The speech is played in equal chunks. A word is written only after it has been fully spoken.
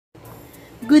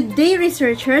Good day,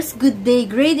 researchers! Good day,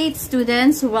 grade 8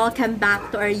 students! Welcome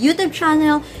back to our YouTube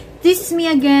channel. This is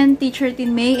me again, Teacher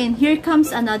Tin May, and here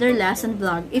comes another lesson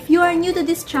vlog. If you are new to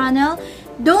this channel,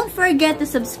 don't forget to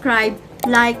subscribe,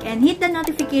 like, and hit the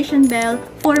notification bell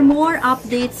for more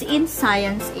updates in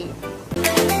Science 8.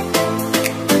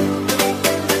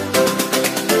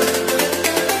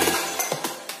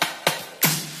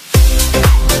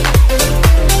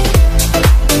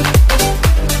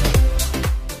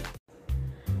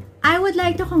 I would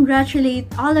like to congratulate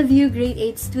all of you grade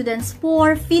 8 students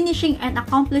for finishing and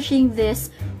accomplishing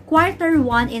this quarter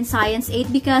 1 in Science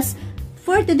 8, because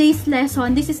for today's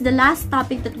lesson, this is the last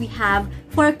topic that we have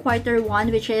for quarter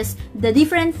 1, which is the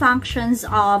different functions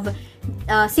of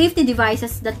safety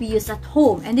devices that we use at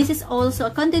home. And this is also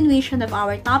a continuation of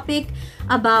our topic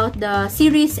about the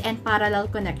series and parallel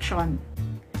connection.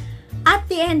 At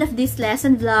the end of this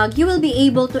lesson vlog, you will be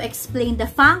able to explain the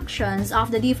functions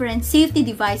of the different safety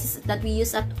devices that we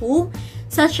use at home,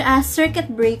 such as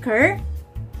circuit breaker,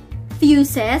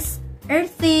 fuses,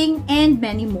 earthing, and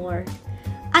many more.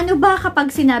 Ano ba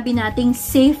kapag sinabi nating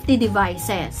safety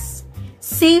devices?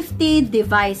 Safety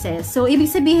devices. So, ibig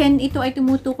sabihin, ito ay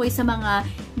tumutukoy sa mga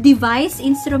device,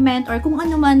 instrument, or kung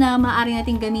ano man na maaari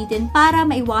natin gamitin para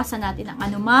maiwasan natin ang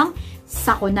anumang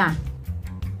sakuna.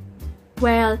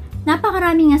 Well,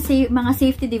 napakarami nga mga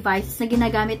safety devices na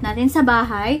ginagamit natin sa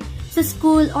bahay, sa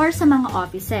school, or sa mga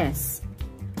offices.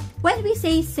 When we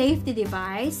say safety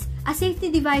device, a safety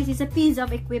device is a piece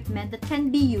of equipment that can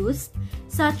be used,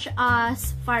 such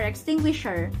as fire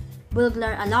extinguisher,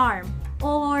 burglar alarm,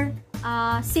 or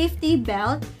a safety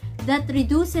belt that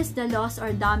reduces the loss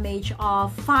or damage of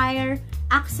fire,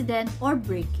 accident, or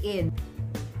break-in.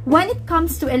 When it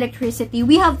comes to electricity,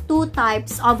 we have two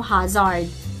types of hazard.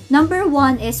 Number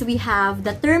one is we have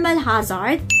the thermal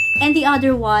hazard, and the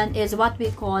other one is what we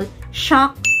call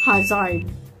shock hazard.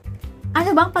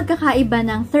 Ano bang pagkakaiba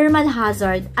ng thermal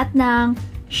hazard at ng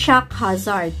shock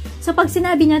hazard? So, pag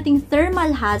sinabi nating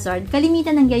thermal hazard,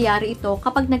 kalimitan nangyayari ito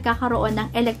kapag nagkakaroon ng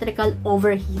electrical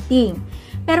overheating.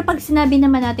 Pero pag sinabi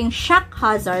naman nating shock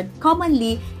hazard,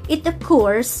 commonly, it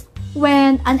occurs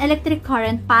when an electric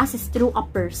current passes through a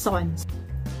person.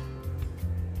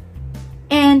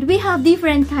 And we have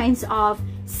different kinds of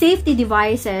safety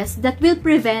devices that will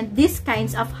prevent these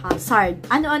kinds of hazard.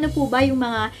 Ano-ano po ba yung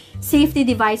mga safety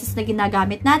devices na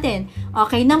ginagamit natin?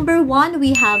 Okay, number 1,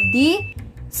 we have the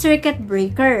circuit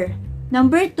breaker.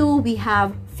 Number 2, we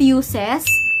have fuses.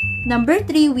 Number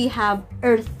 3, we have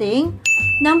earthing.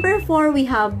 Number 4, we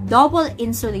have double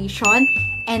insulation.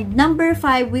 And number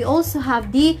 5, we also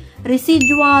have the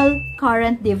residual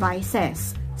current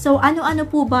devices. So, ano-ano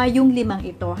po ba yung limang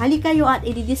ito? Halika kayo at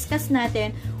i-discuss natin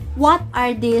what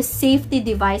are these safety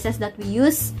devices that we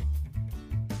use.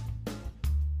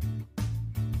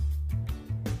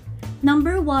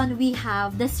 Number 1, we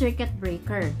have the circuit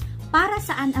breaker. Para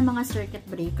saan ang mga circuit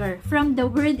breaker? From the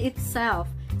word itself,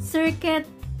 circuit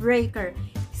breaker.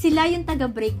 Sila yung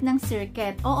taga-break ng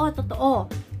circuit. Oo,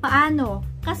 totoo. Paano?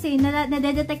 Kasi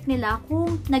nadedetect nila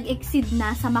kung nag-exceed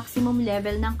na sa maximum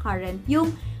level ng current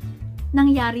yung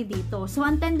nangyari dito. So,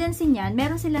 ang tendency niyan,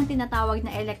 meron silang tinatawag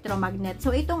na electromagnet.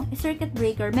 So, itong circuit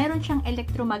breaker, meron siyang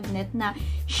electromagnet na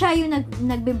siya yung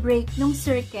nagbe-break ng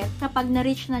circuit kapag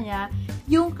na-reach na niya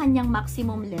yung kanyang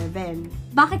maximum level.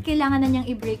 Bakit kailangan na niyang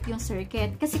i-break yung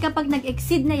circuit? Kasi kapag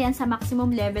nag-exceed na yan sa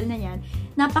maximum level na yan,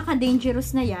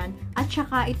 napaka-dangerous na yan at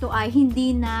saka ito ay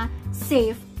hindi na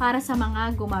safe para sa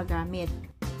mga gumagamit.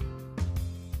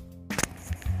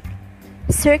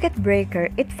 Circuit breaker,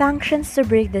 it functions to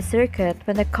break the circuit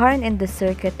when the current in the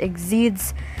circuit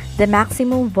exceeds the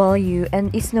maximum value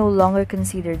and is no longer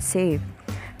considered safe.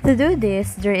 To do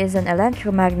this, there is an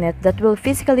electromagnet that will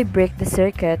physically break the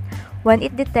circuit when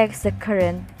it detects the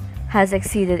current has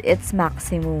exceeded its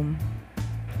maximum.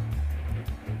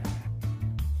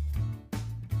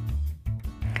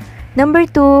 Number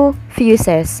 2,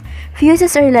 fuses.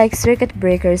 Fuses are like circuit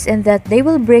breakers in that they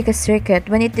will break a circuit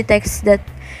when it detects that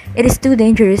it is too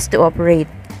dangerous to operate.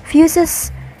 Fuses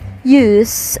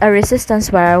use a resistance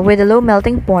wire with a low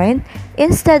melting point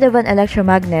instead of an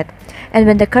electromagnet, and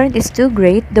when the current is too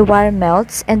great, the wire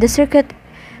melts and the circuit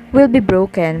will be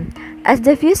broken. As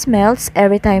the fuse melts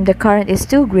every time the current is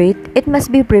too great, it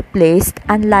must be replaced,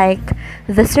 unlike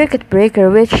the circuit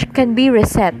breaker, which can be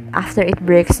reset after it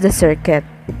breaks the circuit.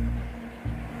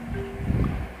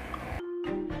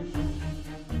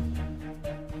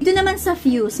 Dito naman sa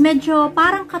fuse, medyo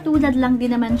parang katulad lang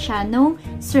din naman siya nung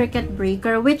circuit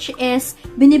breaker, which is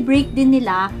binibreak din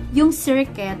nila yung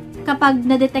circuit kapag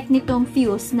na-detect nitong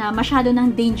fuse na masyado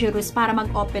ng dangerous para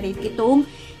mag-operate itong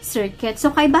circuit. So,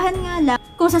 kaibahan nga lang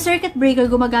Kung sa circuit breaker,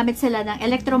 gumagamit sila ng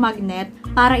electromagnet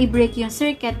para i-break yung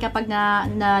circuit kapag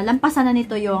nalampasan na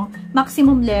nito yung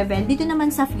maximum level. Dito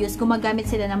naman sa fuse, gumagamit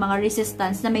sila ng mga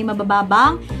resistance na may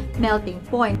mabababang melting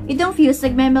point. Itong fuse,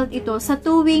 nagme-melt ito sa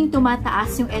tuwing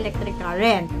tumataas yung electric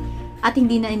current at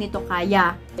hindi na nito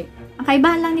kaya. Ang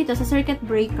kaibahan lang nito sa circuit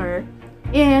breaker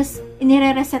is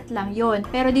inire-reset lang yon.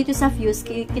 Pero dito sa fuse,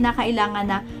 kinakailangan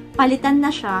na palitan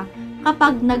na siya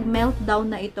kapag nag-meltdown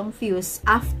na itong fuse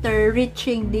after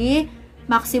reaching the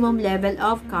maximum level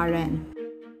of current.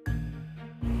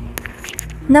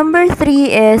 Number 3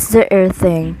 is the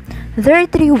earthing. There are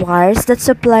 3 wires that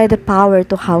supply the power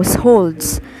to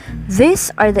households. These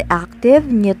are the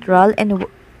active, neutral, and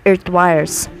earth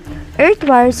wires. Earth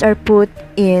wires are put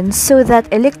in so that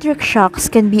electric shocks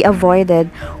can be avoided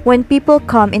when people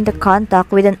come into contact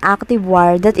with an active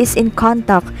wire that is in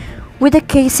contact with the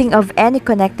casing of any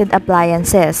connected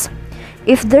appliances.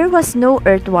 If there was no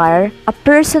earth wire, a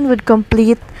person would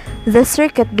complete the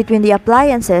circuit between the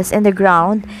appliances and the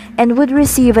ground and would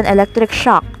receive an electric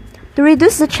shock. To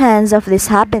reduce the chance of this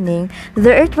happening,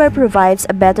 the earth wire provides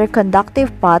a better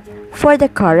conductive path for the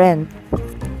current.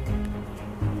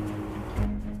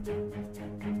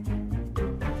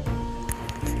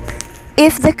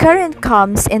 If the current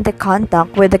comes into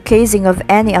contact with the casing of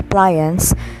any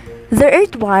appliance, the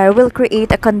earth wire will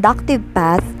create a conductive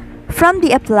path from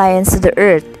the appliance to the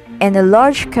earth, and a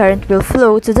large current will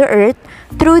flow to the earth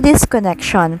through this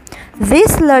connection.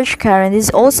 This large current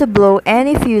is also blow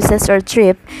any fuses or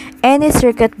trip any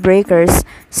circuit breakers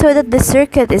so that the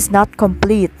circuit is not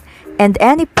complete, and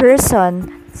any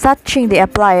person touching the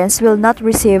appliance will not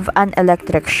receive an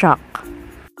electric shock.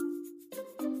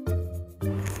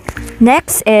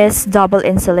 Next is double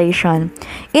insulation.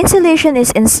 Insulation is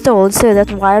installed so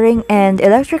that wiring and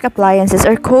electric appliances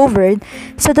are covered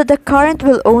so that the current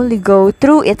will only go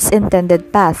through its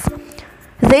intended path.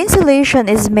 The insulation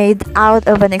is made out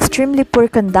of an extremely poor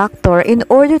conductor in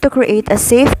order to create a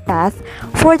safe path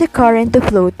for the current to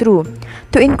flow through.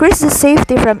 To increase the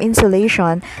safety from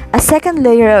insulation, a second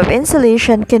layer of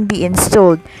insulation can be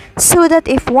installed so that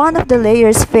if one of the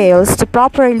layers fails to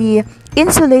properly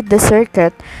insulate the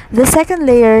circuit, the second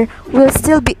layer will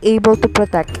still be able to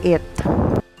protect it.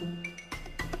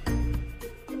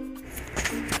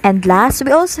 And last,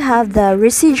 we also have the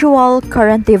residual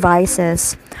current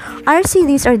devices.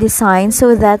 RCDs are designed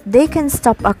so that they can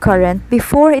stop a current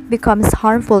before it becomes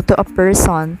harmful to a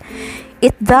person.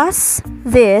 It does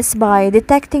this by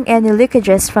detecting any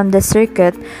leakages from the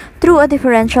circuit through a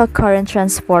differential current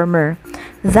transformer.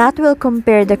 That will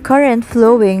compare the current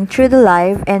flowing through the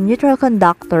live and neutral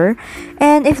conductor,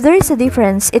 and if there is a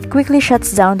difference, it quickly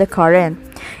shuts down the current.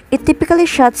 It typically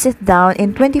shuts it down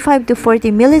in 25 to 40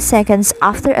 milliseconds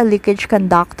after a leakage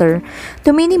conductor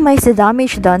to minimize the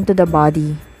damage done to the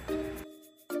body.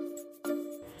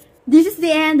 This is the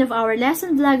end of our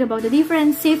lesson vlog about the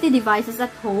different safety devices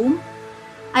at home.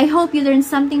 I hope you learned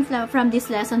something from this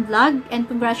lesson vlog, and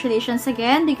congratulations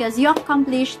again because you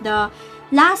accomplished the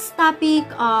last topic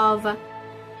of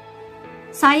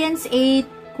Science 8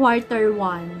 Quarter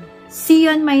 1. See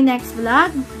you on my next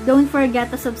vlog. Don't forget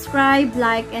to subscribe,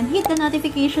 like, and hit the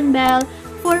notification bell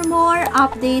for more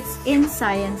updates in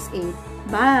Science 8.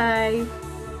 Bye!